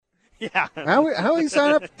Yeah. How he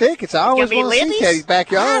sign up for tickets? I always want to see Teddy's I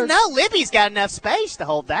backyard. don't know. Libby's got enough space to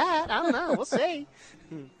hold that. I don't know. We'll see.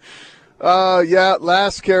 Yeah,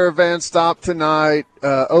 last caravan stop tonight.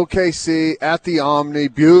 OKC at the Omni.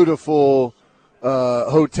 Beautiful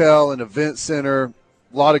hotel and event center.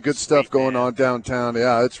 A lot of good stuff going on downtown.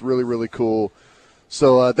 Yeah, it's really, really cool.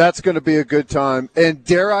 So that's going to be a good time. And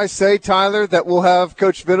dare I say, Tyler, that we'll have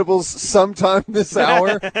Coach Venables sometime this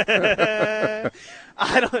hour?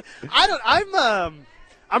 I'm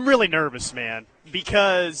really nervous, man,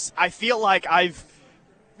 because I feel like I've,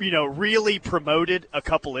 really promoted a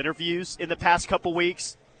couple interviews in the past couple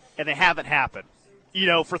weeks, and they haven't happened.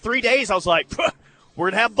 For 3 days I was like, we're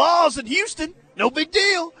going to have Boz in Houston. No big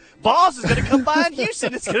deal. Boz is going to come by in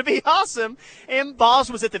Houston. It's going to be awesome. And Boz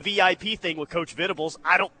was at the VIP thing with Coach Venables.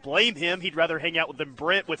 I don't blame him. He'd rather hang out with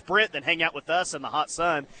Britt than hang out with us in the hot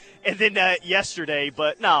sun. And then yesterday,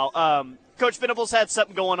 but no, Coach Venables had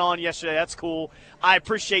something going on yesterday. That's cool. I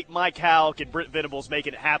appreciate Mike Halk and Britt Venables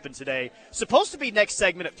making it happen today. Supposed to be next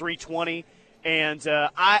segment at 3:20, and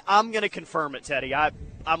I'm going to confirm it, Teddy.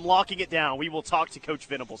 I'm locking it down. We will talk to Coach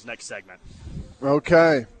Venables next segment.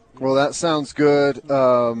 Okay. Well, that sounds good.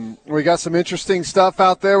 We got some interesting stuff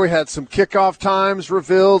out there. We had some kickoff times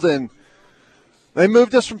revealed, and they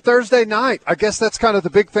moved us from Thursday night. I guess that's kind of the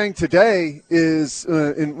big thing today is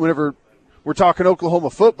whenever we're talking Oklahoma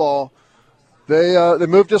football, they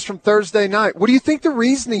moved us from Thursday night. What do you think the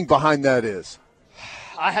reasoning behind that is?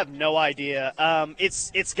 I have no idea.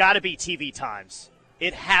 It's got to be TV times.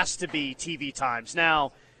 It has to be TV times.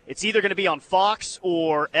 Now, it's either going to be on Fox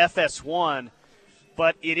or FS1.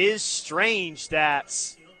 But it is strange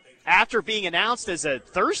that after being announced as a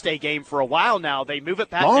Thursday game for a while now, they move it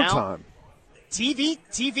back now. Long time. TV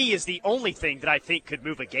is the only thing that I think could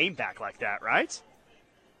move a game back like that, right?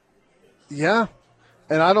 Yeah.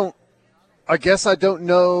 And I don't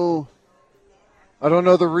know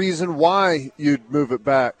the reason why you'd move it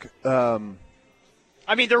back. I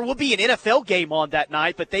mean, there will be an NFL game on that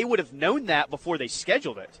night, but they would have known that before they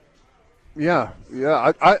scheduled it. Yeah.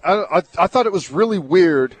 I thought it was really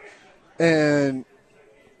weird, and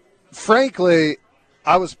frankly,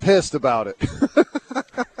 I was pissed about it.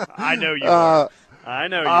 I know you are. I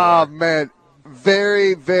know you are. Man,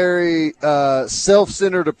 very, very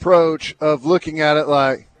self-centered approach of looking at it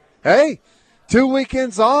like, hey, 2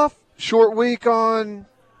 weekends off, short week on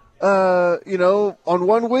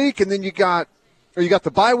 1 week, and then you got the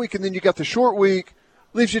bye week, and then you got the short week.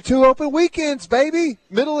 Leaves you 2 open weekends, baby.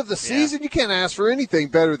 Middle of the season, you can't ask for anything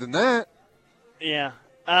better than that. Yeah.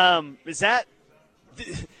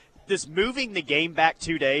 Does moving the game back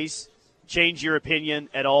 2 days change your opinion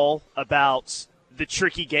at all about the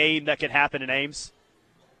tricky game that could happen in Ames?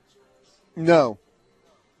 No.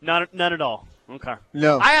 None at all. Okay.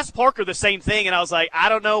 No. I asked Parker the same thing, and I was like, I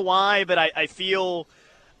don't know why, but I feel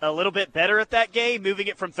a little bit better at that game, moving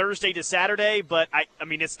it from Thursday to Saturday. But, I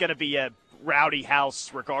mean, it's going to be a rowdy house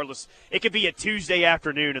regardless. It could be a Tuesday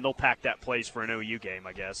afternoon, and they'll pack that place for an OU game,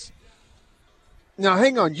 I guess. Now,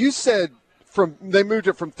 hang on. You said they moved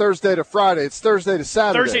it from Thursday to Friday. It's Thursday to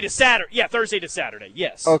Saturday. Thursday to Saturday. Yeah, Thursday to Saturday.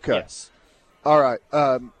 Yes. Okay. Yes. All right.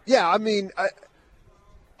 I mean,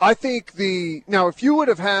 I think now if you would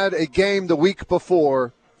have had a game the week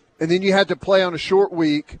before and then you had to play on a short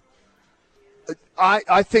week,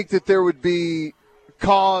 I think that there would be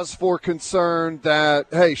cause for concern that,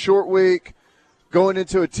 hey, short week, going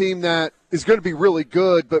into a team that is going to be really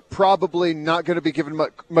good but probably not going to be given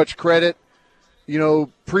much credit,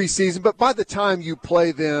 preseason. But by the time you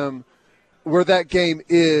play them where that game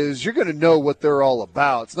is, you're going to know what they're all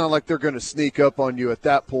about. It's not like they're going to sneak up on you at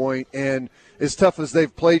that point. And as tough as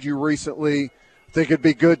they've played you recently, I think it'd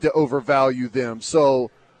be good to overvalue them. So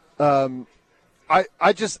I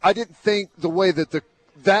didn't think the way that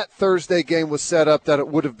that Thursday game was set up that it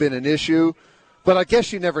would have been an issue. But I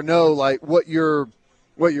guess you never know, like, what your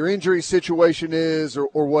injury situation is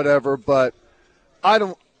or whatever. But I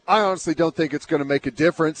honestly don't think it's going to make a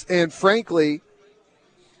difference. And frankly,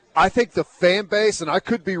 I think the fan base, and I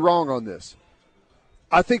could be wrong on this,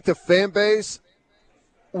 I think the fan base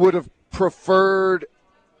would have preferred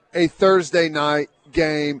a Thursday night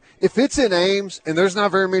game. If it's in Ames and there's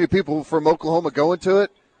not very many people from Oklahoma going to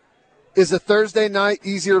it, is a Thursday night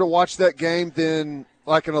easier to watch that game than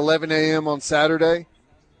like an 11 a.m. on Saturday?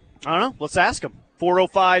 I don't know. Let's ask them.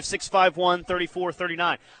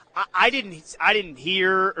 405-651-3439. I didn't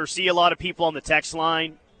hear or see a lot of people on the text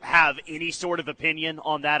line have any sort of opinion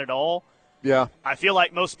on that at all. Yeah. I feel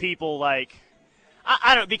like most people, I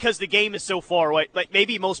don't know, because the game is so far away. Like,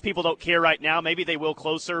 maybe most people don't care right now. Maybe they will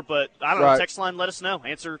closer, but I don't know. Text line, let us know.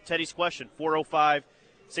 Answer Teddy's question, 405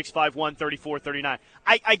 651-3439.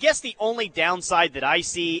 I guess the only downside that I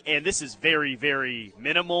see, and this is very, very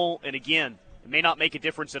minimal, and again, it may not make a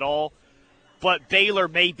difference at all, but Baylor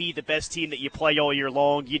may be the best team that you play all year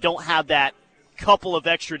long. You don't have that couple of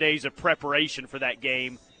extra days of preparation for that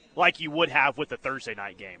game like you would have with the Thursday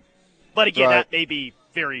night game. But again, Right. that may be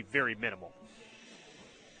very, very minimal.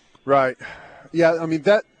 Right. Yeah, I mean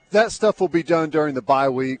that stuff will be done during the bye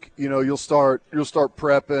week. You know, you'll start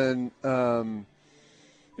prepping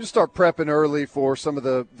you'll start prepping early for some of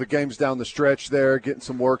the games down the stretch there, getting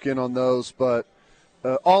some work in on those, but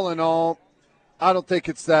all in all, I don't think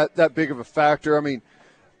it's that big of a factor. I mean,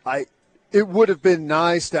 it would have been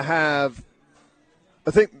nice to have,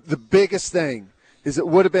 I think the biggest thing is it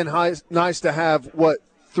would have been nice to have,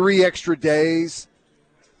 3 extra days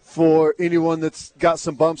for anyone that's got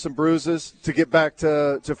some bumps and bruises to get back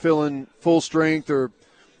to feeling full strength or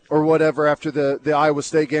whatever after the Iowa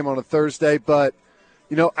State game on a Thursday. But,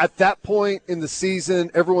 you know, at that point in the season,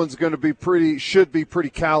 everyone's going to should be pretty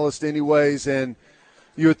calloused anyways, and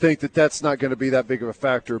you would think that that's not going to be that big of a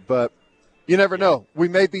factor. But you never know. We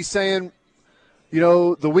may be saying, you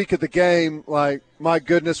know, the week of the game, like, my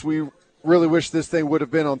goodness, we really wish this thing would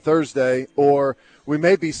have been on Thursday. Or we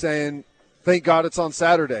may be saying, thank God it's on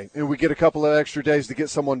Saturday, and we get a couple of extra days to get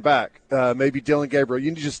someone back. Maybe Dylan Gabriel.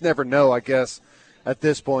 You just never know, I guess, at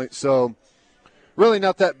this point. So really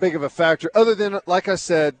not that big of a factor, other than, like I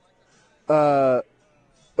said, a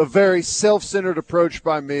very self-centered approach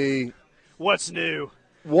by me. What's new?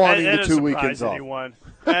 Wanting That the 2 weekends off.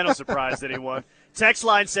 That don't surprise anyone. Text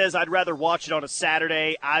line says, I'd rather watch it on a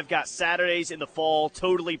Saturday. I've got Saturdays in the fall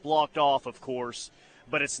totally blocked off, of course,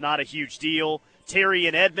 but it's not a huge deal. Terry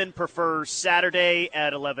in Edmond prefers Saturday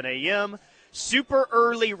at 11 a.m. Super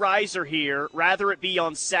early riser here. Rather it be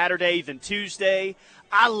on Saturday than Tuesday.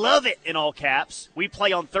 I love it, in all caps. We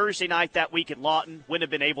play on Thursday night that week at Lawton. Wouldn't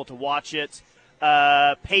have been able to watch it.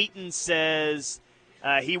 Peyton says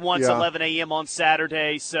he wants 11 a.m. on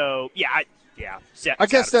Saturday. So, I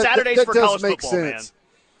guess Saturdays that for does college make football, sense.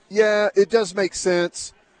 man. Yeah, it does make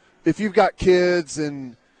sense. If you've got kids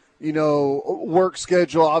and, you know, work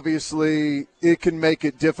schedule, obviously it can make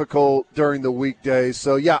it difficult during the weekdays.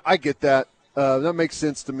 So, yeah, I get that. That makes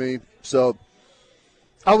sense to me. So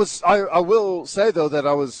I will say, though, that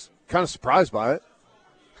I was kind of surprised by it.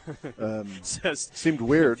 Seemed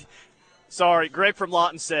weird. Sorry, Greg from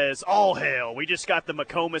Lawton says, all hell, we just got the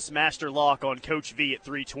McComas master lock on Coach V at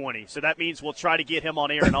 3:20. So that means we'll try to get him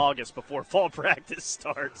on air in August before fall practice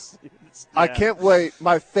starts. I can't wait.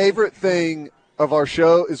 My favorite thing of our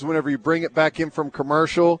show is whenever you bring it back in from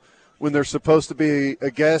commercial when there's supposed to be a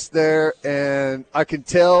guest there, and I can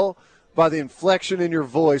tell by the inflection in your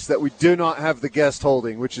voice that we do not have the guest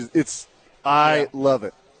holding, I love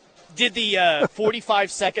it. Did the 45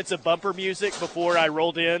 seconds of bumper music before I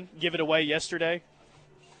rolled in give it away yesterday?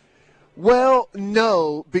 Well,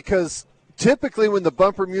 no, because typically when the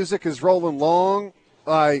bumper music is rolling long,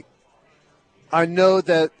 I know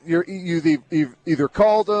that you either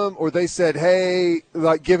called them or they said, hey,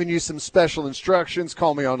 like giving you some special instructions,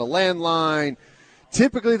 call me on a landline.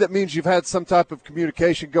 Typically that means you've had some type of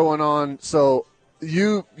communication going on. So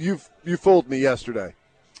you fooled me yesterday.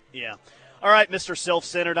 Yeah. All right, Mr.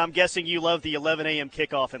 Self-Centered, I'm guessing you love the 11 a.m.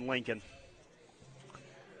 kickoff in Lincoln.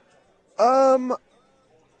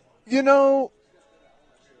 You know,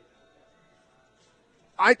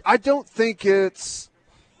 I don't think it's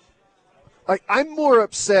like I'm more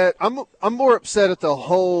upset. I'm more upset at the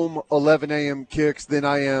home 11 a.m. kicks than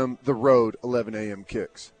I am the road 11 a.m.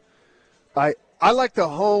 kicks. I like the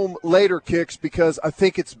home later kicks because I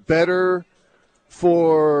think it's better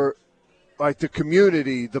for like the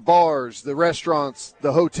community, the bars, the restaurants,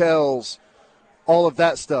 the hotels, all of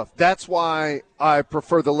that stuff. That's why I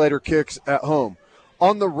prefer the later kicks at home.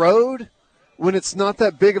 On the road, when it's not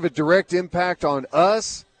that big of a direct impact on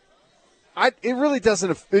us, it really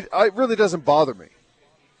doesn't bother me.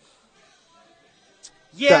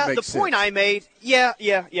 Yeah, the point I made. Yeah.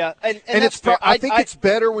 And that's fair. I think it's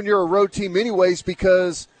better when you're a road team anyways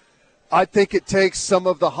because I think it takes some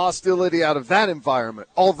of the hostility out of that environment.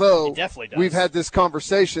 Although we've had this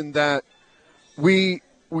conversation that we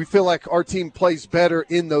feel like our team plays better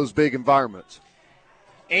in those big environments.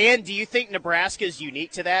 And do you think Nebraska is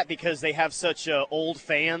unique to that because they have such old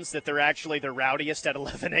fans that they're actually the rowdiest at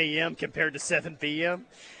 11 a.m. compared to 7 p.m.?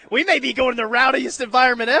 We may be going to the rowdiest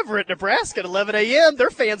environment ever at Nebraska at 11 a.m. Their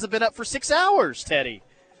fans have been up for 6 hours, Teddy.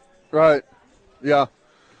 Right. Yeah.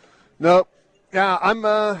 Nope. Yeah,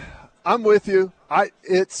 I'm with you.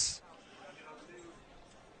 This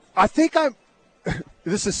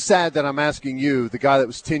is sad that I'm asking you, the guy that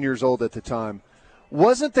was 10 years old at the time.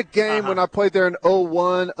 Wasn't the game when I played there in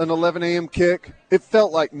 01 an 11 a.m. kick? It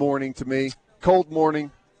felt like morning to me. Cold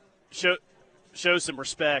morning. Show some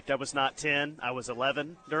respect. I was not 10. I was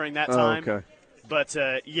 11 during that time. Okay. But,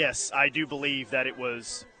 yes, I do believe that it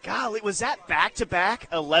was – golly, was that back-to-back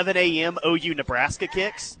 11 a.m. OU Nebraska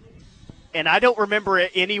kicks? And I don't remember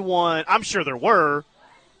anyone – I'm sure there were,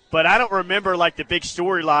 but I don't remember, like, the big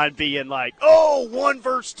storyline being like, oh, 1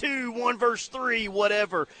 verse 2, 1 verse 3,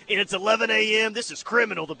 whatever, and it's 11 a.m. This is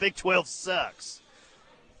criminal. The Big 12 sucks.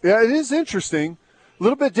 Yeah, it is interesting. A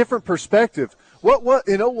little bit different perspective. What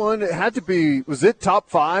in 01, it had to be – was it top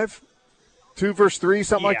 5? 2 verse 3,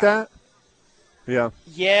 something like that? Yeah.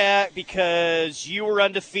 Yeah, because you were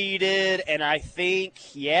undefeated, and I think,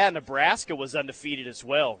 Nebraska was undefeated as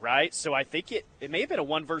well, right? So I think it may have been a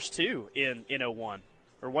 1 verse 2 in 01,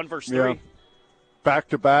 or 1 verse 3. Yeah. Back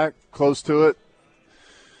to back, close to it.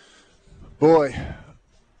 Boy,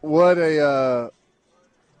 what a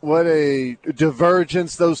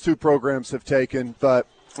divergence those two programs have taken. But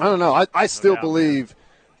I don't know. I still believe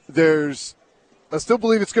it's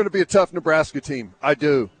going to be a tough Nebraska team. I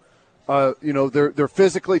do. They're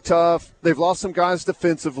physically tough. They've lost some guys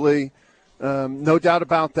defensively, no doubt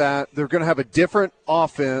about that. They're going to have a different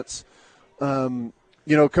offense.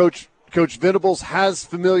 Coach Venables has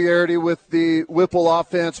familiarity with the Whipple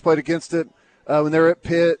offense, played against it when they're at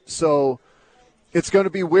Pitt. So it's going to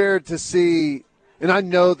be weird to see. And I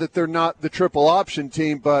know that they're not the triple option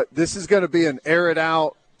team, but this is going to be an air it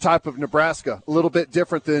out type of Nebraska, a little bit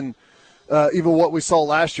different than even what we saw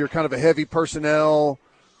last year, kind of a heavy personnel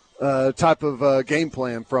type of game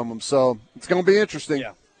plan from them. So it's going to be interesting.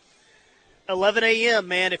 Yeah. 11 a.m.,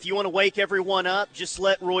 man. If you want to wake everyone up, just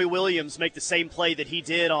let Roy Williams make the same play that he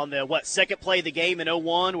did on the, second play of the game in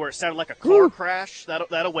 01 where it sounded like a car crash.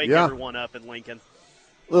 That'll wake everyone up in Lincoln.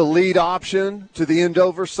 Little lead option to the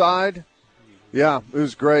Endover side. Yeah, it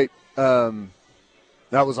was great. That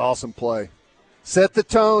was awesome play. Set the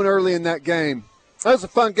tone early in that game. That was a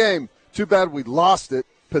fun game. Too bad we lost it.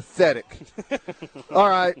 Pathetic. All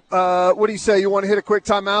right. What do you say? You want to hit a quick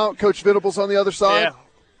timeout? Coach Venables on the other side? Yeah.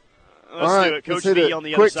 Let's do it. Coach V on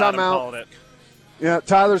the quick other side. Timeout. I'm calling it. Yeah,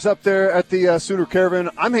 Tyler's up there at the Sooner Caravan.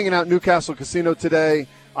 I'm hanging out at Newcastle Casino today.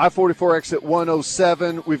 I-44 exit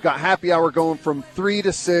 107. We've got happy hour going from 3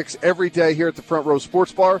 to 6 every day here at the Front Row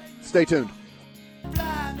Sports Bar. Stay tuned.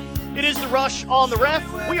 It is The Rush on the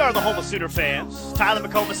Ref. We are the home of Sooner fans. Tyler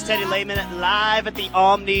McComas, Teddy Lehman live at the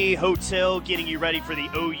Omni Hotel getting you ready for the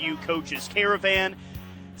OU Coaches Caravan.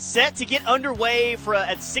 Set to get underway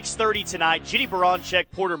at 6:30 tonight. Jenny Baranczyk,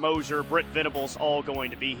 Porter Moser, Brent Venables all going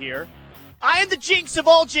to be here. I am the jinx of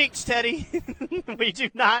all jinx, Teddy. We do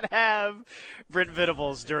not have Brent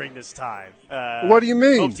Venables during this time. What do you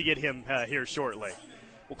mean? Hope to get him here shortly.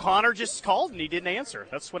 Well, Connor just called and he didn't answer.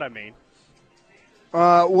 That's what I mean.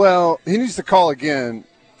 Well, he needs to call again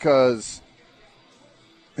because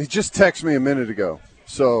he just texted me a minute ago.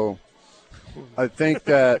 So I think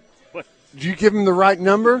that – did you give him the right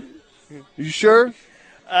number? You sure?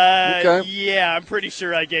 Okay. Yeah, I'm pretty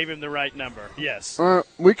sure I gave him the right number. Yes.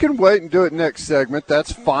 We can wait and do it next segment.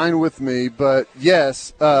 That's fine with me. But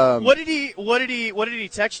yes. What did he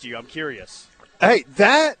text you? I'm curious. Hey,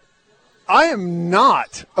 I am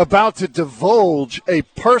not about to divulge a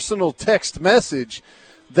personal text message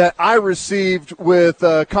that I received with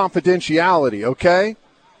confidentiality. Okay.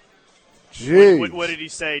 Jeez. What did he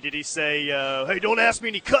say? Did he say, hey, don't ask me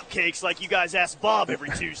any cupcakes like you guys ask Bob every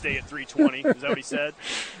Tuesday at 3:20? Is that what he said?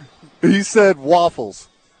 He said waffles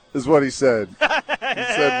is what he said. He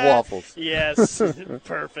said waffles. Yes.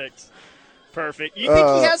 Perfect. You think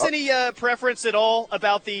he has any preference at all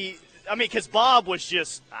about because Bob was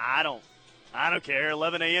just, I don't care,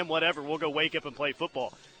 11 a.m., whatever, we'll go wake up and play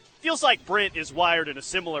football. Feels like Brent is wired in a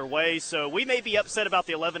similar way, so we may be upset about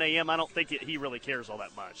the 11 a.m. I don't think he really cares all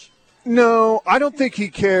that much. No, I don't think he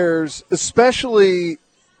cares, especially,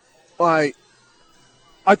 I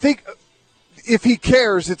think if he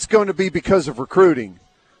cares, it's going to be because of recruiting.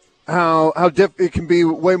 It can be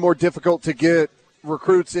way more difficult to get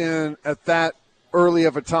recruits in at that early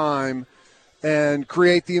of a time and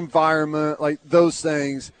create the environment, like those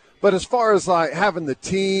things. But as far as like having the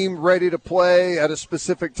team ready to play at a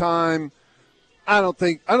specific time, I don't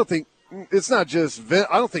think it's not just Vince.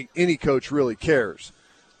 I don't think any coach really cares.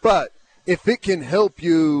 But if it can help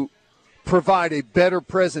you provide a better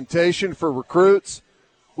presentation for recruits,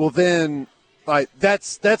 well then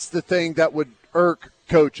that's the thing that would irk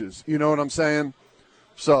coaches. You know what I'm saying?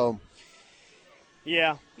 So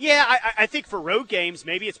Yeah, I think for road games,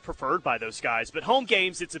 maybe it's preferred by those guys. But home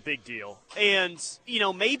games, it's a big deal. And,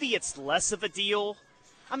 maybe it's less of a deal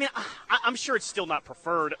I mean, I'm sure it's still not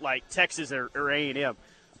preferred like Texas or A&M,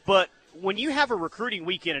 but when you have a recruiting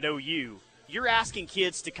weekend at OU, you're asking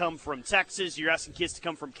kids to come from Texas. You're asking kids to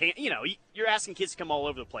come from you're asking kids to come all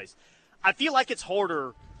over the place. I feel like it's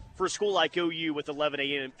harder for a school like OU with 11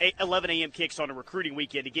 a.m. kicks on a recruiting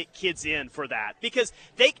weekend to get kids in for that, because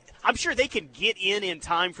I'm sure they can get in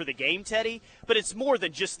time for the game, Teddy, but it's more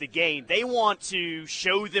than just the game. They want to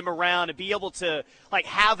show them around and be able to like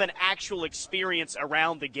have an actual experience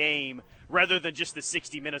around the game rather than just the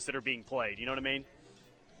 60 minutes that are being played. You know what I mean?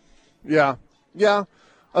 Yeah,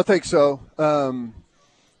 I think so.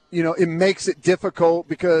 It makes it difficult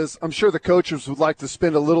because I'm sure the coaches would like to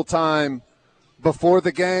spend a little time before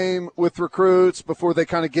the game with recruits, before they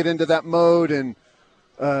kind of get into that mode. And,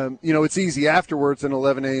 it's easy afterwards, an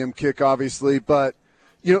 11 a.m. kick, obviously. But,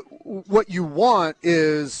 what you want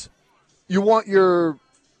is you want your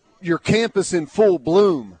campus in full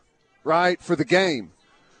bloom, right, for the game.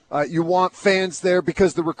 You want fans there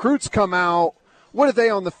because the recruits come out. What are they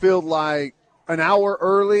on the field like an hour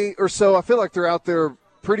early or so? I feel like they're out there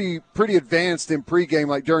pretty advanced in pregame,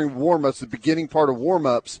 like during warm-ups, the beginning part of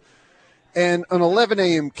warm-ups. And an 11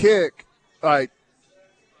 a.m. kick,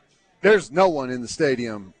 there's no one in the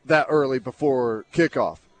stadium that early before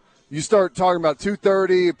kickoff. You start talking about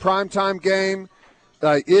 2:30, primetime game,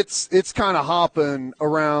 it's kind of hopping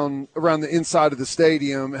around the inside of the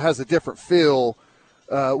stadium. It has a different feel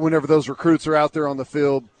whenever those recruits are out there on the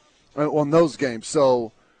field on those games.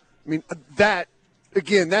 So, I mean, that's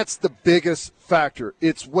the biggest factor.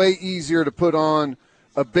 It's way easier to put on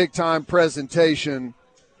a big-time presentation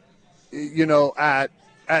at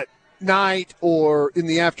night or in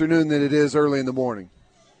the afternoon than it is early in the morning.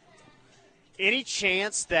 Any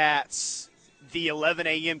chance that the 11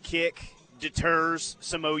 a.m. kick deters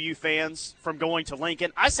some OU fans from going to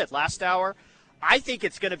Lincoln? I said last hour, I think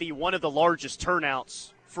it's going to be one of the largest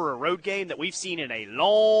turnouts for a road game that we've seen in a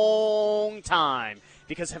long time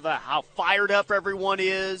because of how fired up everyone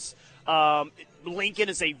is. Lincoln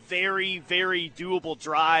is a very, very doable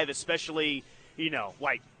drive, especially,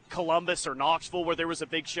 like Columbus or Knoxville where there was a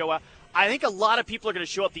big show out. I think a lot of people are going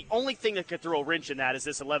to show up. The only thing that could throw a wrench in that is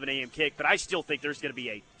this 11 a.m. kick, but I still think there's going to be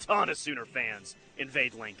a ton of Sooner fans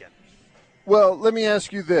invade Lincoln. Well, let me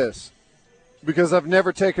ask you this, because I've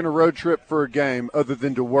never taken a road trip for a game other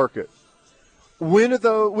than to work it. When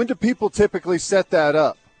do people typically set that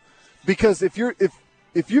up? Because if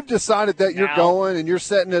you've decided that you're going and you're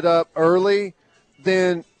setting it up early,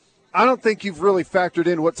 then I don't think you've really factored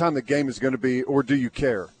in what time the game is going to be, or do you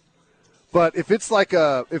care? But if it's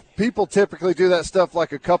if people typically do that stuff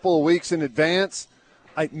like a couple of weeks in advance,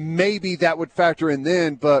 maybe that would factor in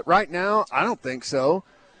then. But right now, I don't think so.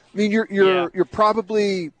 I mean, you're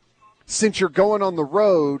probably, since you're going on the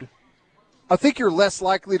road, I think you're less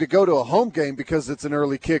likely to go to a home game because it's an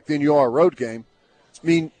early kick than you are a road game. I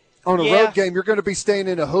mean, on a road game, you're going to be staying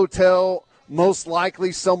in a hotel, most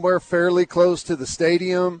likely somewhere fairly close to the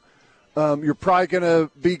stadium. You're probably going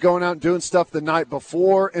to be going out and doing stuff the night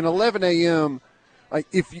before. And 11 a.m.,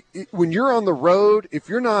 when you're on the road, if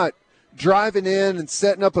you're not driving in and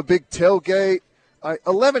setting up a big tailgate,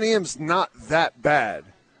 11 a.m.'s not that bad.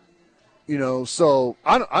 So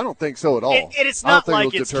I don't think so at all. And it's not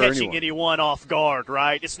like it's catching anyone off guard,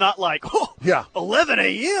 right? It's not like, 11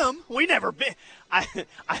 a.m.? We never been. I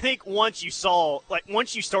think once you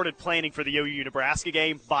started planning for the OU Nebraska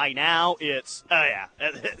game, by now it's,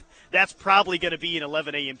 that's probably going to be an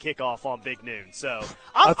 11 a.m. kickoff on Big Noon. So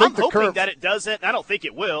I'm hoping that it doesn't. I don't think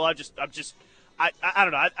it will. I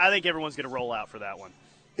don't know. I think everyone's going to roll out for that one.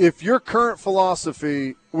 If your current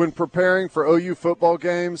philosophy when preparing for OU football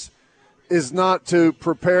games is not to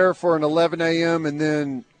prepare for an 11 a.m. and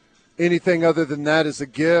then anything other than that is a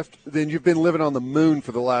gift, then you've been living on the moon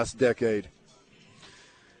for the last decade.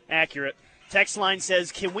 Accurate. Text line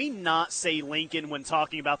says, can we not say Lincoln when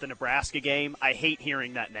talking about the Nebraska game? I hate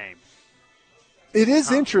hearing that name. It is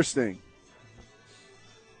interesting.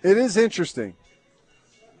 It is interesting.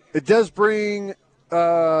 It does bring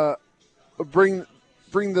the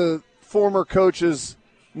former coach's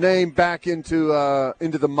name back into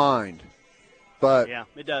the mind. But yeah,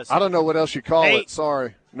 it does. I don't know what else you call it.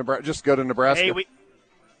 Sorry. Just go to Nebraska. Hey,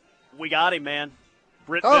 we got him, man.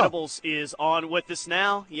 Britt Venables is on with us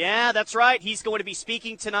now. Yeah, that's right. He's going to be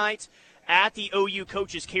speaking tonight at the OU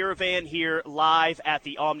Coaches Caravan here live at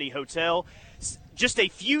the Omni Hotel. Just a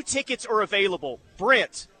few tickets are available.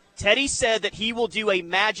 Brent, Teddy said that he will do a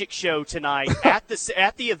magic show tonight at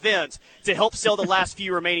the event to help sell the last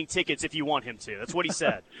few remaining tickets if you want him to. That's what he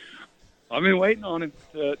said. I've been waiting on him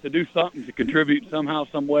to do something to contribute somehow,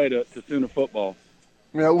 some way to Sooner football.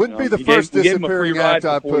 Yeah, it wouldn't be the first disappearing act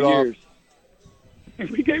I put off.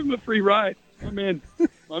 we gave him a free ride. My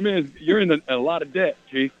man, you're in a lot of debt,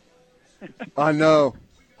 Chief. I know.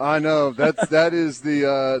 That is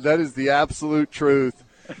the absolute truth.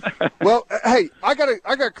 Well, hey, I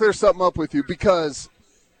gotta clear something up with you because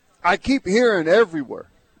I keep hearing everywhere.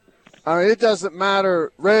 I mean, it doesn't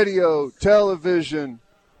matter, radio, television,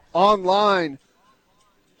 online.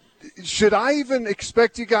 Should I even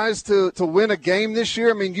expect you guys to win a game this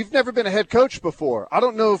year? I mean, you've never been a head coach before. I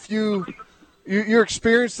don't know if you're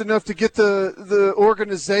experienced enough to get the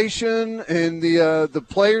organization and the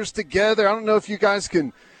players together. I don't know if you guys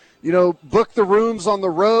can, book the rooms on the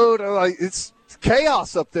road. It's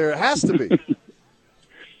chaos up there. It has to be.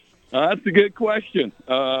 That's a good question.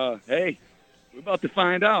 Hey, we're about to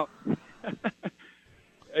find out.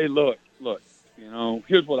 Hey, look.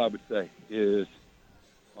 Here's what I would say is,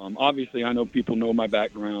 obviously I know people know my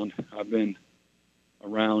background. I've been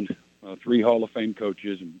around 3 Hall of Fame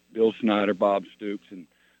coaches, Bill Snyder, Bob Stoops, and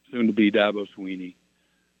soon to be Dabo Sweeney.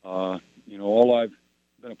 All I've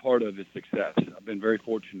been a part of is success. I've been very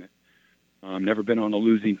fortunate. Never been on a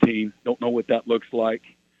losing team. Don't know what that looks like.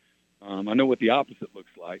 I know what the opposite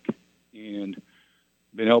looks like, and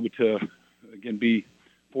been able to, again, be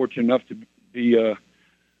fortunate enough to be a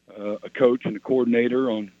coach and a coordinator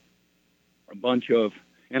on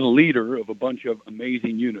and a leader of a bunch of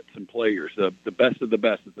amazing units and players, the best of the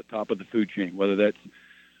best at the top of the food chain, whether that's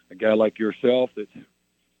a guy like yourself that's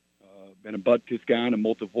been a Butkus guy and a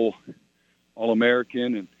multiple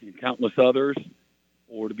All-American and countless others,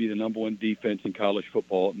 or to be the number 1 defense in college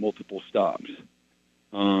football at multiple stops.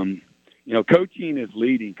 Coaching is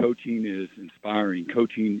leading. Coaching is inspiring.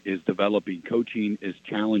 Coaching is developing. Coaching is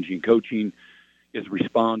challenging. Coaching is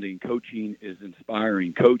responding. Coaching is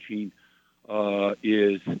inspiring. Coaching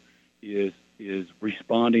is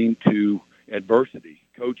responding to adversity.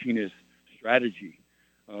 Coaching is strategy.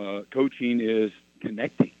 Coaching is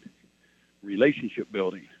connecting, relationship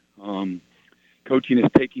building. Coaching is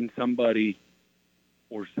taking somebody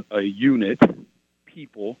or a unit,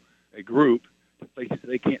 people, a group, to places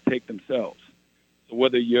they can't take themselves. So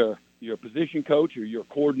whether you're a position coach or you're a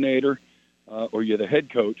coordinator or you're the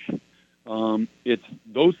head coach, it's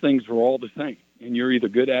those things are all the same, and you're either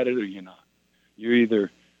good at it or you're not. You're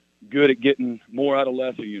either good at getting more out of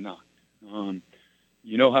less or you're not.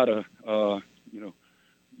 You know how to,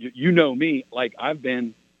 you know me, like I've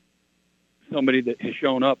been somebody that has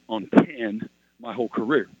shown up on 10 my whole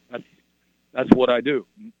career. That's what I do.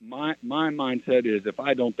 My mindset is if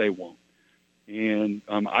I don't, they won't. And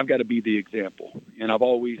I've got to be the example. And I've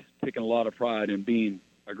always taken a lot of pride in being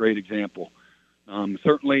a great example.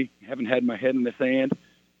 Certainly haven't had my head in the sand.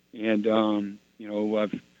 And,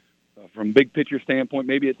 I've, from big picture standpoint,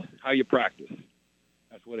 maybe it's how you practice.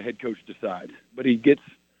 That's what a head coach decides. But he gets,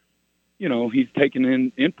 he's taking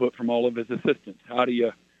in input from all of his assistants.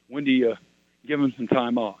 When do you give them some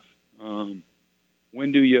time off?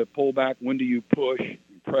 When do you pull back? When do you push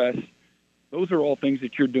and press? Those are all things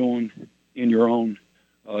that you're doing in your own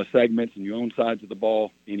segments and your own sides of the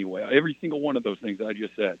ball anyway. Every single one of those things I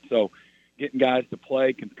just said. So getting guys to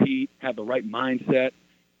play, compete, have the right mindset,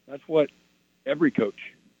 that's what every coach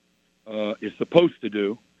is supposed to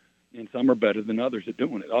do, and some are better than others at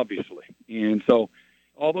doing it, obviously. And so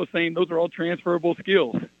all those are all transferable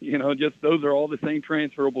skills. Those are all the same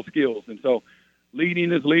transferable skills. And so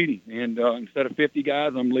leading is leading. And instead of 50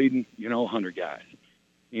 guys, I'm leading, 100 guys.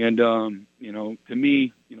 And, to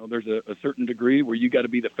me, there's a certain degree where you got to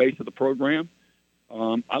be the face of the program.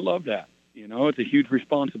 I love that. It's a huge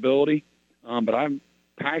responsibility, but I'm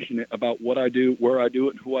passionate about what I do, where I do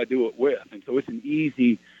it, and who I do it with. And so it's an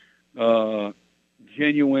easy,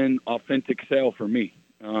 genuine, authentic sale for me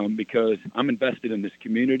because I'm invested in this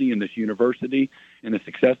community and this university and the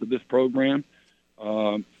success of this program.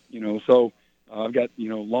 So I've got,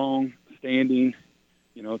 long-standing,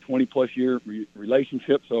 20-plus year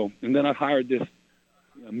relationship. So, and then I've hired this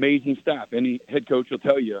amazing staff. Any head coach will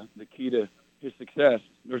tell you the key to his success,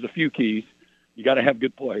 there's a few keys. You got to have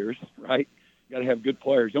good players, right? You got to have good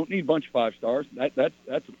players. You don't need a bunch of 5 stars. That's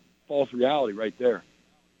a false reality right there.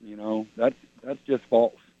 That's just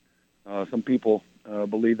false. Some people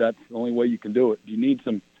believe that's the only way you can do it. You need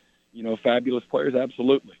some, fabulous players.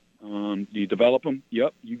 Absolutely. Do you develop them?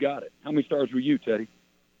 Yep, you got it. How many stars were you, Teddy?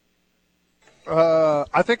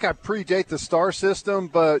 I think I predate the star system,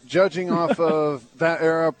 but judging off of that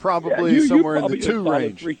era, probably somewhere in the 2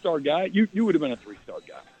 range. 3-star guy. You would have been a 3-star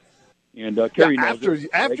guy. And Kerry knows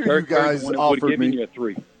after you guys offered me you a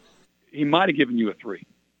 3. He might have given you a 3.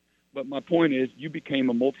 But my point is, you became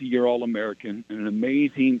a multi-year All-American and an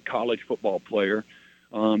amazing college football player.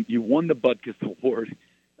 You won the Butkus Award.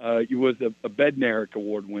 You was a Bednarik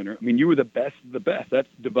Award winner. I mean, you were the best of the best. That's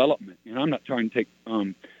development. And I'm not trying to take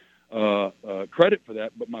credit for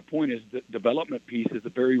that, but my point is the development piece is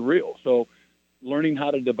very real. So learning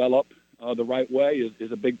how to develop the right way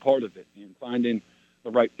is a big part of it, and finding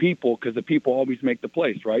the right people, because the people always make the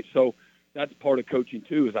place, right? So that's part of coaching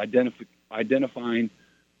too, is identifying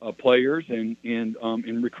players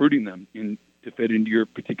and recruiting them to fit into your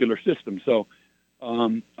particular system. So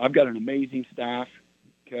I've got an amazing staff,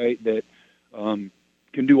 okay, that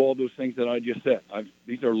can do all those things that I just said.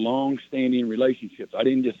 These are long-standing relationships. I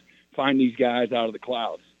didn't just find these guys out of the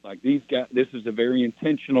clouds. Like these guys, this is a very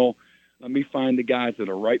intentional. Let me find the guys that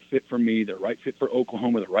are right fit for me, the right fit for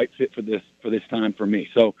Oklahoma, the right fit for this time for me.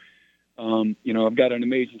 So, I've got an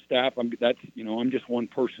amazing staff. I'm just one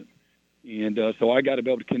person, and so I got to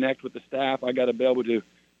be able to connect with the staff. I got to be able to,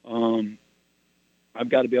 I've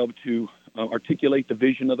got to be able to articulate the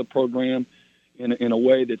vision of the program in a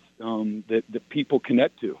way that's that people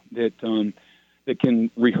connect to, that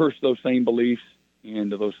can rehearse those same beliefs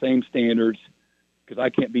and those same standards, because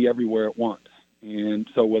I can't be everywhere at once. And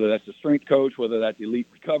so whether that's a strength coach, whether that's elite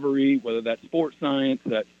recovery, whether that's sports science,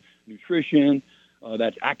 that's nutrition,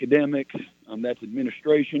 that's academics, that's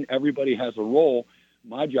administration, everybody has a role.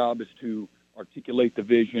 My job is to articulate the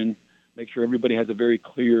vision, make sure everybody has a very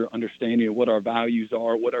clear understanding of what our values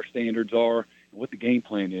are, what our standards are, and what the game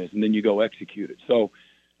plan is, and then you go execute it. So,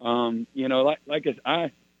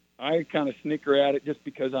 I kind of snicker at it just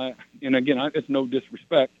because it's no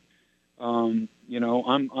disrespect. I'm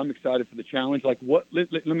excited for the challenge. Like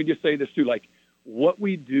let me just say this too. Like what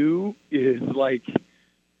we do is like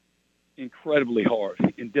incredibly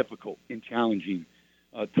hard and difficult and challenging.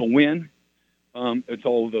 To win, it's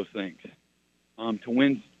all of those things. To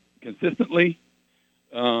win consistently,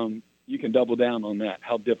 you can double down on that,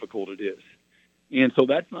 how difficult it is. And so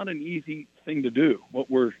that's not an easy thing to do.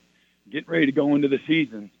 What we're getting ready to go into the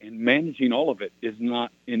season and managing all of it is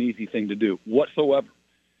not an easy thing to do whatsoever.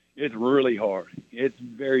 It's really hard. It's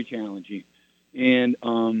very challenging.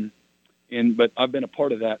 But I've been a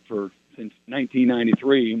part of that since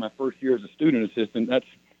 1993, my first year as a student assistant. That's,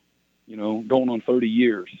 going on 30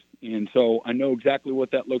 years. And so I know exactly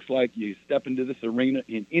what that looks like. You step into this arena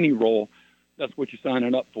in any role, that's what you're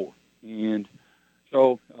signing up for. And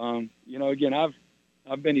so, again,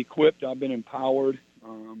 I've been equipped, I've been empowered,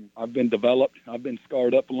 I've been developed, I've been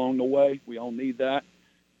scarred up along the way. We all need that.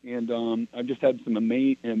 And I've just had some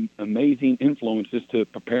amazing influences to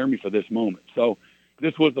prepare me for this moment. So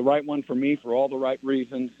this was the right one for me for all the right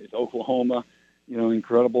reasons. It's Oklahoma,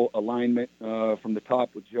 incredible alignment from the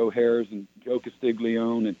top with Joe Harris and Joe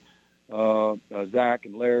Castiglione and Zach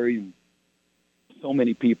and Larry and so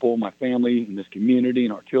many people, my family and this community,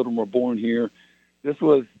 and our children were born here. This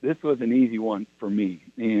was an easy one for me.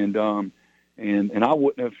 And I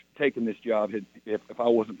wouldn't have taken this job if I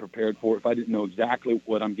wasn't prepared for it, if I didn't know exactly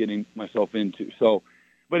what I'm getting myself into. So,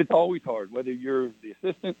 but it's always hard, whether you're the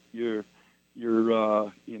assistant, you're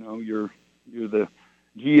the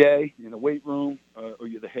GA in the weight room, or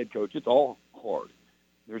you're the head coach. It's all hard.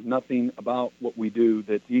 There's nothing about what we do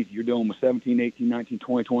that's easy. You're dealing with 17, 18, 19,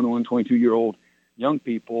 20, 21, 22-year-old young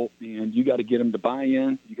people, and you got to get them to buy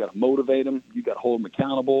in. You got to motivate them. You got to hold them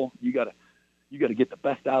accountable. You got to get the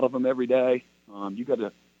best out of them every day. You got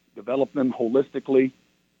to develop them holistically.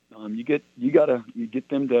 You get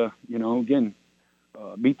them to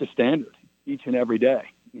meet the standard each and every day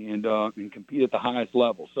and compete at the highest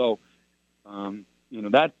level. So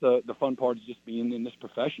that's the fun part, is just being in this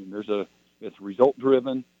profession. It's result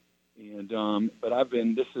driven, but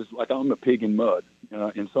this is like I'm a pig in mud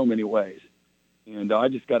in so many ways, and I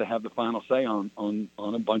just got to have the final say on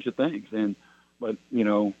a bunch of things. But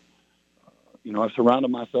I've surrounded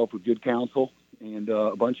myself with good counsel and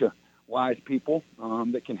a bunch of wise people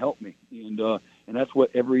that can help me. And that's what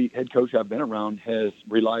every head coach I've been around has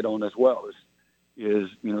relied on as well, is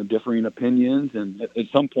differing opinions. And at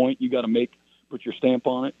some point you got to put your stamp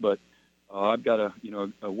on it. But I've got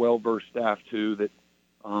a well-versed staff too that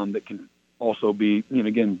can also be,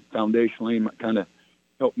 again, foundationally kind of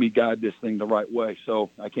help me guide this thing the right way. So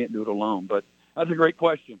I can't do it alone. But that's a great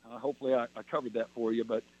question. Hopefully I covered that for you,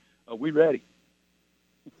 but we ready.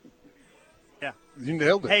 Yeah. You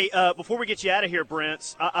nailed it. Hey, before we get you out of here,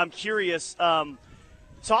 Brent, I'm curious.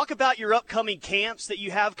 Talk about your upcoming camps that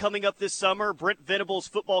you have coming up this summer,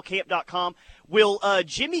 BrentVenablesFootballCamp.com. Will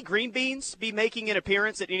Jimmy Greenbeans be making an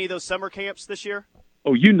appearance at any of those summer camps this year?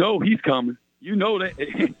 Oh, he's coming.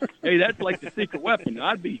 That. Hey, that's like the secret weapon.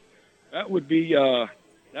 That would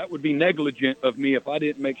be negligent of me if I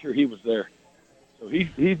didn't make sure he was there. So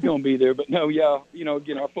he's going to be there. But no, yeah,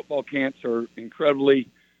 again, our football camps are incredibly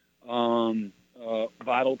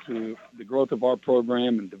vital to the growth of our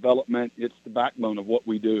program and development. It's the backbone of what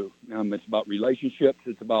we do. It's about relationships.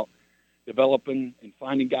 It's about developing and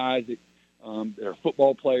finding guys that are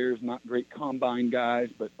football players, not great combine guys,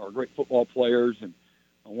 but are great football players. And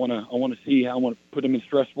I want to put them in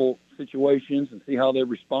stressful situations and see how they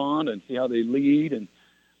respond and see how they lead and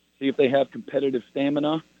see if they have competitive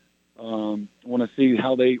stamina. I want to see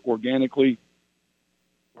how they organically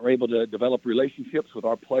are able to develop relationships with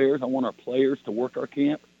our players. I want our players to work our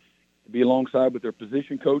camp, to be alongside with their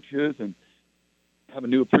position coaches and have a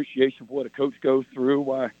new appreciation for what a coach goes through,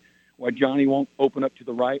 why Johnny won't open up to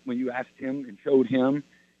the right when you asked him and showed him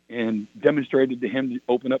and demonstrated to him to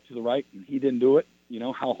open up to the right, and he didn't do it. You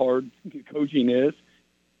know, how hard coaching is.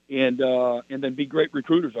 And then be great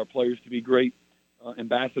recruiters, our players to be great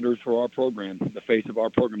ambassadors for our program, the face of our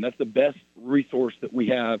program. That's the best resource that we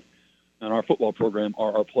have in our football program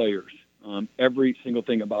are our players. Every single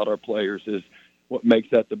thing about our players is what makes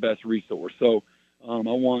that the best resource. So I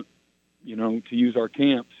want, to use our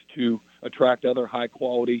camps to attract other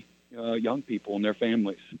high-quality young people and their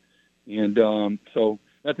families. And so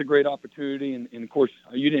that's a great opportunity. And, of course,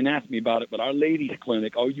 you didn't ask me about it, but our ladies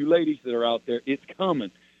clinic, all you ladies that are out there, it's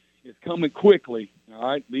coming. It's coming quickly, all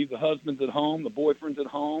right? Leave the husbands at home, the boyfriends at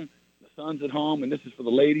home, the sons at home, and this is for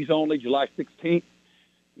the ladies only, July 16th.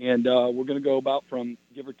 And we're going to go about from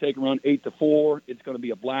give or take around 8 to 4. It's going to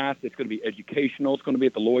be a blast. It's going to be educational. It's going to be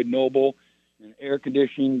at the Lloyd Noble, an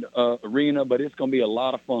air-conditioned arena, but it's going to be a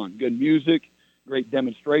lot of fun. Good music, great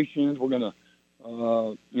demonstrations. We're going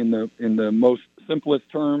to, in the most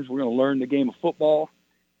simplest terms, we're going to learn the game of football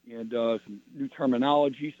and some new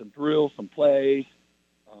terminology, some drills, some plays.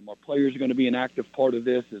 Our players are going to be an active part of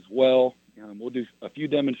this as well. We'll do a few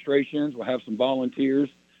demonstrations. We'll have some volunteers.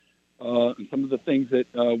 And some of the things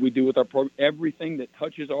that we do with our program, everything that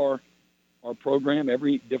touches our program,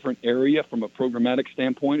 every different area from a programmatic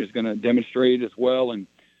standpoint is going to demonstrate as well and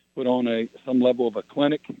put on some level of a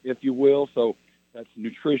clinic, if you will. So that's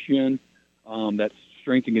nutrition, that's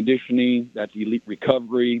strength and conditioning, that's elite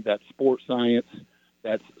recovery, that's sports science,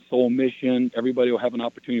 that's soul mission. Everybody will have an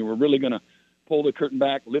opportunity. We're really going to pull the curtain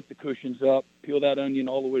back, lift the cushions up, peel that onion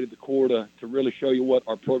all the way to the core to really show you what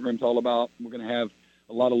our program's all about. We're going to have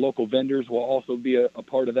a lot of local vendors will also be a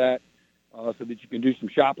part of that so that you can do some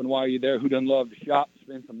shopping while you're there. Who doesn't love to shop,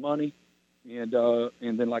 spend some money? And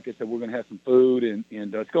then, like I said, we're going to have some food, and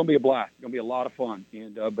it's going to be a blast. It's going to be a lot of fun.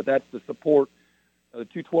 And but that's to support the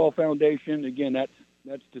 212 Foundation. Again,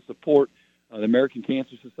 that's to support the American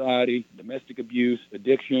Cancer Society, domestic abuse,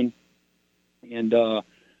 addiction. And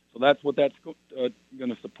so that's what that's going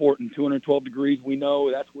to support. In 212 degrees, we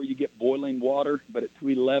know that's where you get boiling water, but at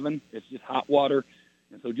 211, it's just hot water.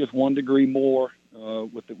 And so just 1 degree more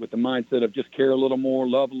with the mindset of just care a little more,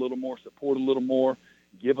 love a little more, support a little more,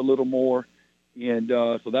 give a little more. And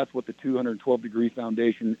so that's what the 212 Degree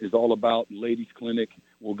Foundation is all about. Ladies Clinic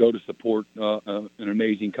will go to support an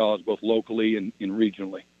amazing cause both locally and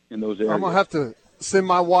regionally in those areas. I'm going to have to send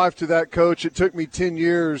my wife to that, Coach. It took me 10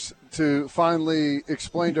 years to finally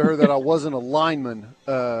explain to her that I wasn't a lineman.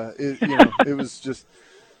 It was just –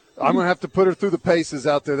 I'm going to have to put her through the paces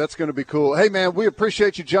out there. That's going to be cool. Hey, man, we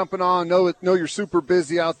appreciate you jumping on. Know you're super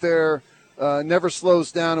busy out there. Never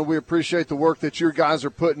slows down, and we appreciate the work that your guys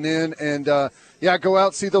are putting in. And, go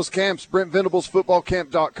out, see those camps,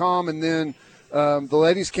 BrentVenablesFootballCamp.com, and then the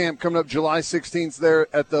ladies' camp coming up July 16th there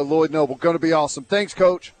at the Lloyd Noble. Going to be awesome. Thanks,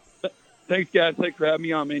 Coach. Thanks, guys. Thanks for having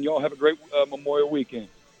me on, man. Y'all have a great Memorial weekend.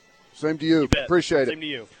 Same to you. Appreciate it. Same to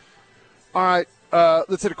you. All right,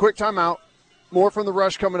 let's hit a quick timeout. More from The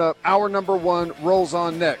Rush coming up. Hour number 1 rolls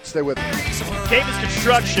on next. Stay with us. Davis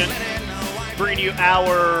Construction bringing you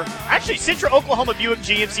Central Oklahoma Buick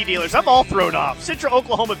GMC dealers. I'm all thrown off. Central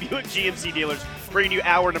Oklahoma Buick GMC dealers bringing you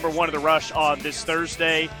hour number 1 of The Rush on this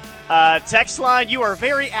Thursday. Text line, you are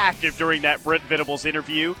very active during that Brent Venables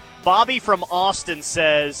interview. Bobby from Austin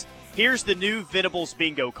says, here's the new Venables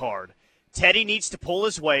bingo card. Teddy needs to pull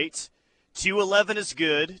his weight. 211 is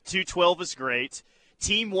good. 212 is great.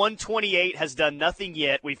 Team 128 has done nothing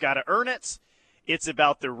yet. We've got to earn it. It's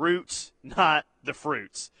about the roots, not the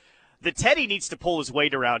fruits. The Teddy needs to pull his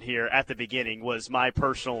weight around here at the beginning was my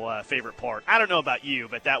personal favorite part. I don't know about you,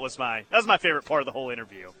 but that was my favorite part of the whole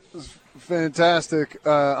interview. Fantastic.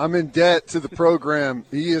 I'm in debt to the program.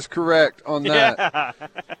 He is correct on that. Yeah.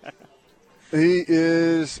 He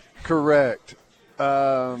is correct.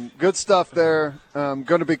 Good stuff there. Going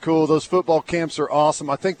to be cool. Those football camps are awesome.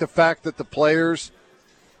 I think the fact that the players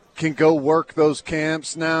can go work those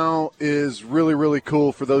camps now is really, really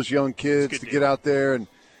cool for those young kids to get out there and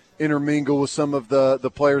intermingle with some of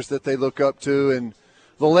the players that they look up to. And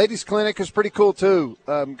The ladies' clinic is pretty cool too.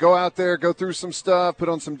 Go out there, go through some stuff, put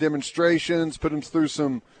on some demonstrations, put them through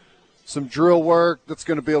some drill work. That's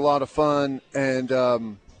going to be a lot of fun. And,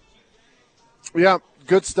 yeah,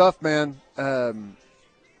 good stuff, man.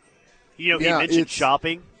 He mentioned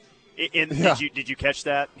shopping. Did you catch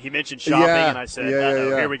that? He mentioned shopping, and I said,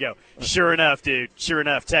 here we go. Sure enough, dude. Sure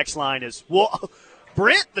enough, text line is, well,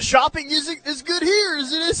 Brent, the shopping isn't as good here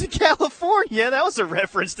as it is in California. That was a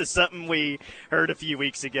reference to something we heard a few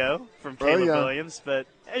weeks ago from Caleb Williams. But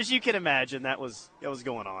as you can imagine, that was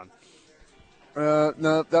going on.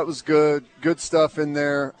 No, that was good. Good stuff in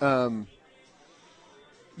there. One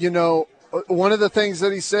of the things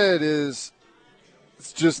that he said is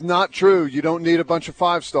it's just not true. You don't need a bunch of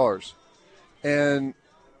 5 stars. And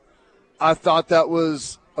I thought that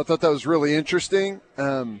was really interesting.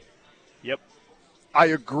 Yep. I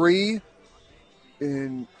agree.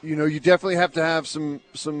 And, you definitely have to have some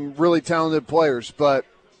really talented players. But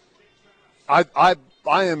I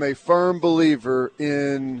am a firm believer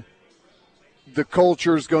in the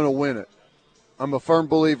culture is going to win it. I'm a firm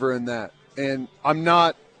believer in that. And I'm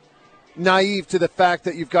not naive to the fact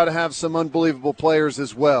that you've got to have some unbelievable players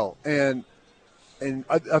as well. And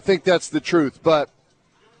I think that's the truth. But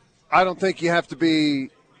I don't think you have to be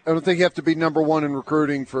number one in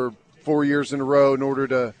recruiting for 4 years in a row in order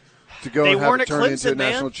to go and have it turn into a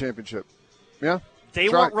national championship. Yeah. They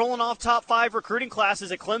weren't rolling off top 5 recruiting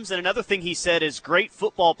classes at Clemson. Another thing he said is great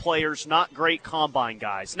football players, not great combine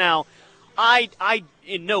guys. Now, I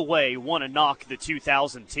in no way want to knock the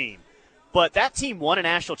 2000 team, but that team won a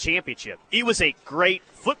national championship. It was a great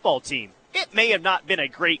football team. It may have not been a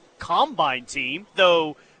great combine team,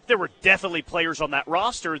 though there were definitely players on that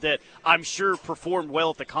roster that I'm sure performed well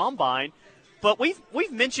at the combine. But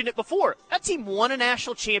we've mentioned it before. That team won a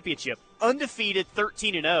national championship, undefeated,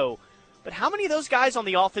 13-0. But how many of those guys on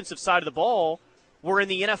the offensive side of the ball were in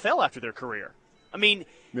the NFL after their career? I mean,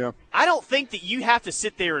 I don't think that you have to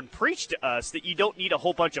sit there and preach to us that you don't need a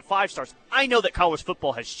whole bunch of 5 stars. I know that college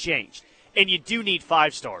football has changed, and you do need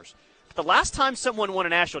 5 stars. But the last time someone won a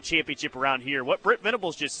national championship around here, what Brent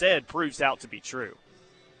Venables just said proves out to be true.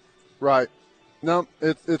 Right. No,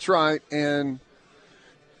 it's right. And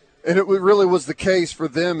it really was the case for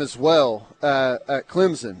them as well at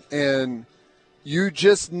Clemson. And you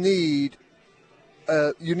just need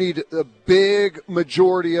a big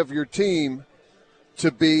majority of your team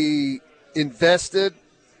to be invested,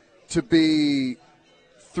 to be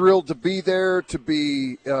thrilled to be there, to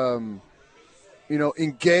be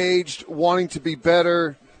engaged, wanting to be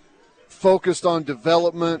better, focused on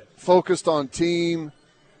development, focused on team.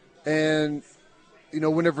 And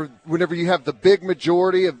whenever you have the big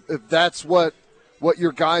majority of if that's what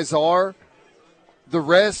your guys are, the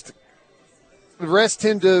rest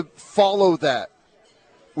tend to follow that.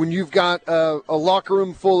 When you've got a locker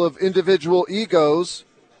room full of individual egos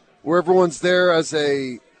where everyone's there as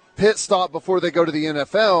a pit stop before they go to the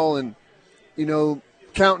NFL and,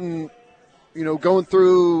 counting, going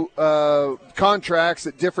through contracts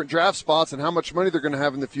at different draft spots and how much money they're going to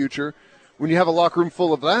have in the future. When you have a locker room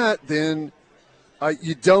full of that, then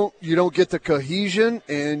you don't get the cohesion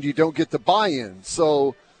and you don't get the buy-in.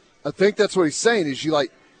 So I think that's what he's saying is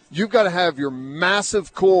you've got to have your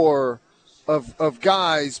massive core of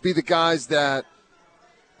guys be the guys that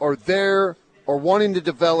are there, are wanting to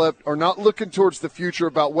develop, are not looking towards the future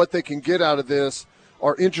about what they can get out of this,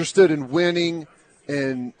 are interested in winning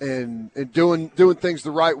and doing things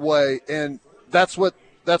the right way, and that's what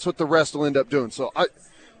the rest will end up doing. So I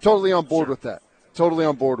totally on board with that. Totally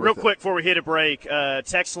on board with it. Real quick before we hit a break,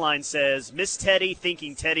 text line says, Miss Teddy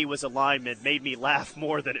thinking Teddy was a lineman made me laugh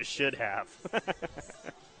more than it should have.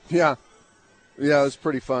 Yeah, it was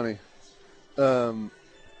pretty funny.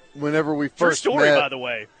 Whenever we first True story, met, by the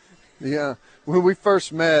way. Yeah, when we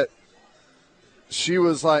first met, she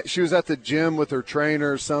was at the gym with her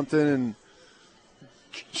trainer or something, and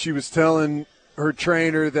she was telling her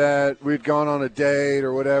trainer that we'd gone on a date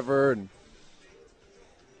or whatever,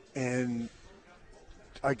 and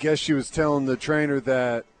I guess she was telling the trainer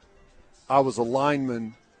that I was a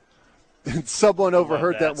lineman, and someone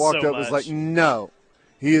overheard that, walked up, was like, no.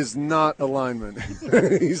 He is not a lineman.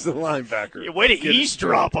 He's a linebacker. Yeah, way to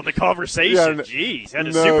eavesdrop on the conversation. Yeah, jeez, had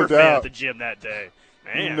a super fan at the gym that day.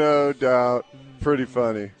 Man. No doubt. Pretty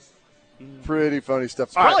funny. Pretty funny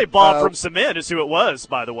stuff. Probably Bob from Cement is who it was,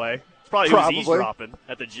 by the way. Probably who was eavesdropping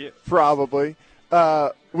at the gym. Probably.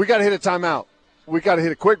 We got to hit a timeout. We got to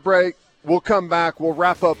hit a quick break. We'll come back. We'll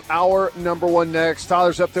wrap up our number one next.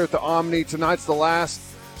 Tyler's up there at the Omni. Tonight's the last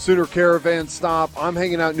Sooner Caravan stop. I'm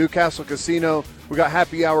hanging out at Newcastle Casino. We got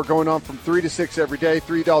happy hour going on from 3 to 6 every day,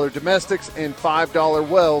 $3 domestics and $5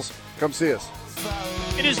 wells. Come see us.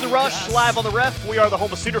 It is The Rush, live on the Ref. We are the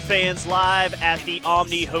home of Sooner fans, live at the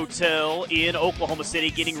Omni Hotel in Oklahoma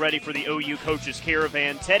City, getting ready for the OU Coaches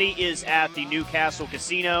Caravan. Teddy is at the Newcastle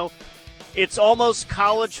Casino. It's almost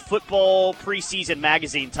college football preseason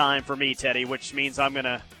magazine time for me, Teddy, which means I'm going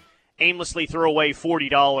to aimlessly throw away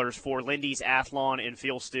 $40 for Lindy's Athlon and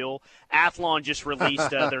Feel Still. Athlon just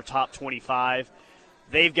released their top 25.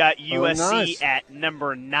 They've got USC at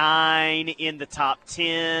number 9 in the top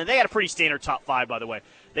 10. They got a pretty standard top 5, by the way.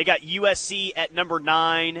 They got USC at number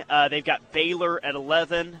 9. They've got Baylor at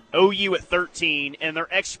 11, OU at 13, and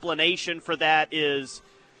their explanation for that is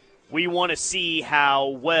we want to see how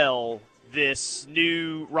well this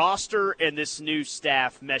new roster and this new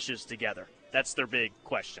staff meshes together. That's their big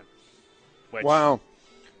question. Wow.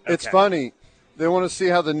 Okay. It's funny. They want to see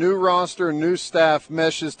how the new roster and new staff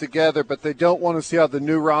meshes together, but they don't want to see how the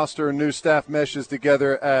new roster and new staff meshes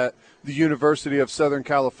together at the University of Southern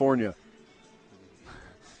California.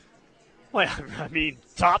 Well, I mean,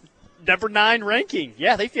 top number 9 ranking.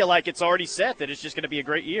 Yeah, they feel like it's already set, that it's just going to be a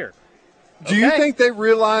great year. Do you think they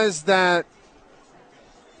realize that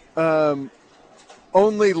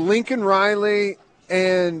only Lincoln Riley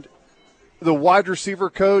and the wide receiver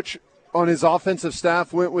coach on his offensive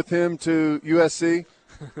staff went with him to USC?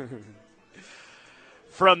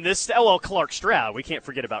 From this, Clark Stroud. We can't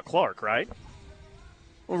forget about Clark, right?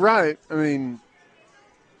 Well, right. I mean,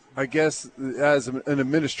 I guess as an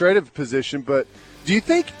administrative position, but do you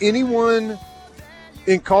think anyone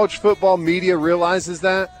in college football media realizes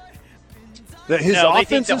that? That his no, offensive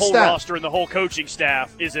they think the whole staff, roster and the whole coaching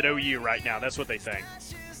staff is at OU right now. That's what they think.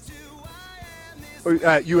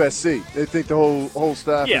 At USC, they think the whole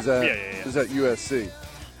staff is at USC.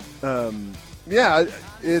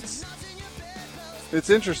 It's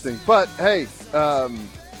interesting, but hey,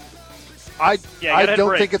 I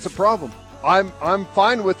don't think it's a problem. I'm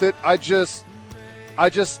fine with it. I just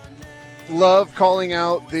love calling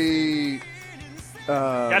out the.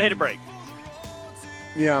 Gotta hit a break.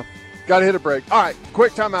 Yeah, gotta hit a break. All right,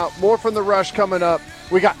 quick timeout. More from the Rush coming up.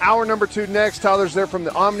 We got hour number 2 next. Tyler's there from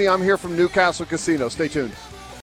the Omni. I'm here from Newcastle Casino. Stay tuned.